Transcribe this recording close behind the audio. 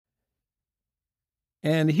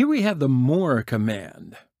And here we have the more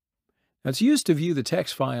command. That's used to view the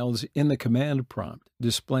text files in the command prompt,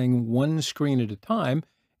 displaying one screen at a time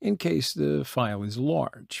in case the file is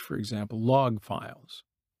large, for example, log files.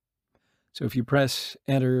 So if you press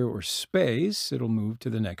Enter or space, it'll move to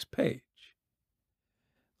the next page.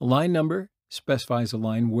 The line number specifies a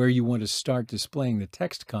line where you want to start displaying the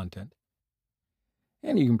text content.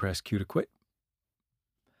 And you can press Q to quit.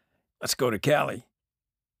 Let's go to Kali.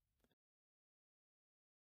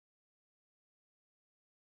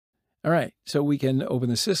 All right, so we can open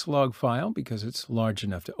the syslog file because it's large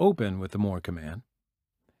enough to open with the more command.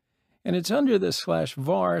 And it's under the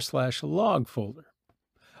 /var/log folder.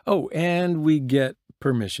 Oh, and we get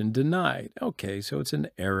permission denied. Okay, so it's an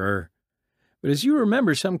error. But as you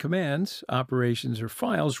remember, some commands, operations, or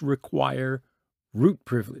files require root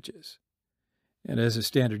privileges. And as a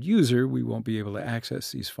standard user, we won't be able to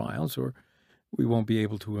access these files, or we won't be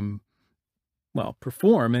able to,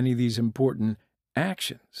 perform any of these important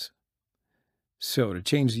actions. So to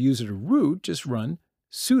change the user to root, just run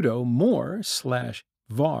sudo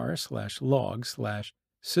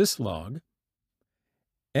more/var/log/syslog,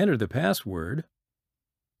 enter the password.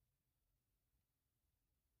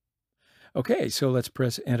 Okay, so let's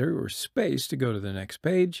press Enter or space to go to the next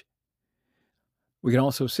page. We can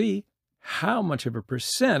also see how much of a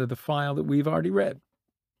percent of the file that we've already read.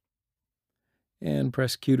 And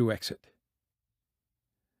press Q to exit.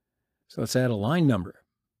 So let's add a line number.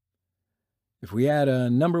 If we add a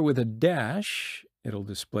number with a dash, it'll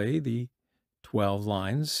display the 12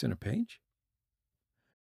 lines in a page.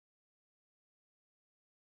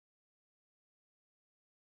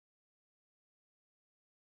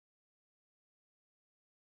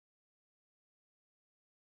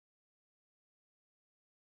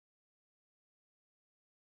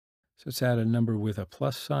 So let's add a number with a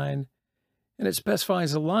plus sign, and it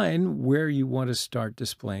specifies a line where you want to start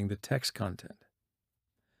displaying the text content.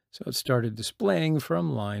 So it started displaying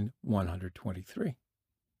from line 123.